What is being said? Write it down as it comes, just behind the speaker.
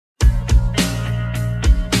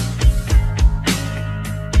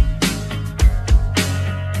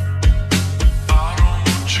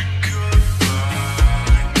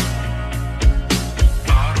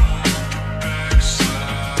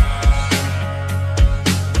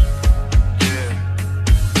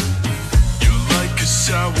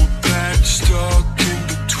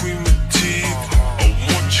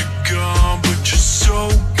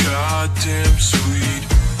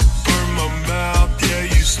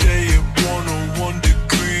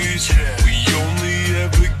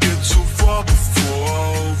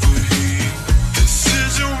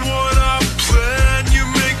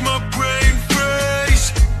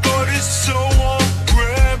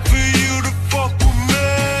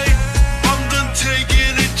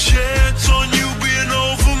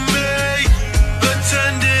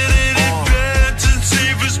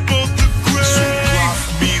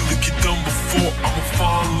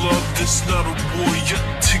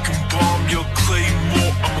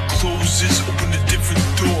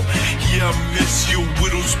I miss your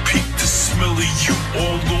widow's peak, the smell of you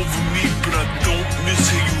all over me. But I don't miss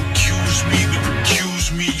how you accuse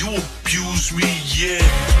me, you abuse me, yeah.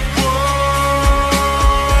 I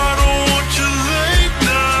don't want your late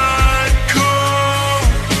night call,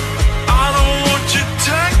 I don't want your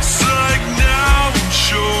text like now. I'm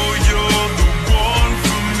sure you're the one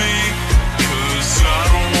for me, 'cause I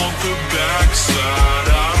don't want the backslide, I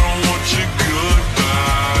don't want your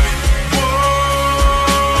goodbye. I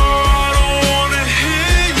don't wanna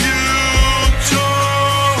hear you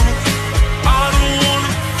talk, I don't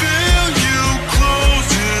wanna feel you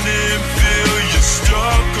closing in, feel you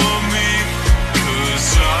stuck on me, 'cause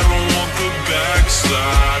I don't want the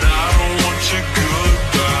backslide, I don't want your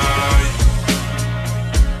goodbye.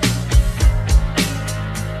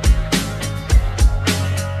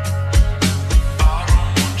 I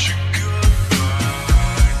don't want your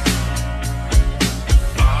goodbye,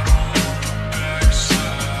 I don't want the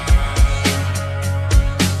backslide.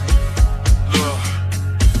 Look,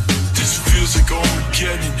 this feels like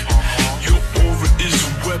Armageddon. Your aura is a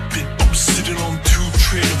weapon. I'm sitting on 2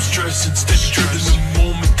 train, I'm stressing, steady dreading the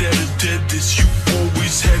moment that I did this. You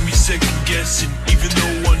always had me second guessing, even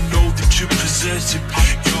though I know that you're possessive.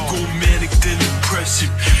 You go manic then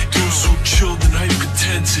impressive.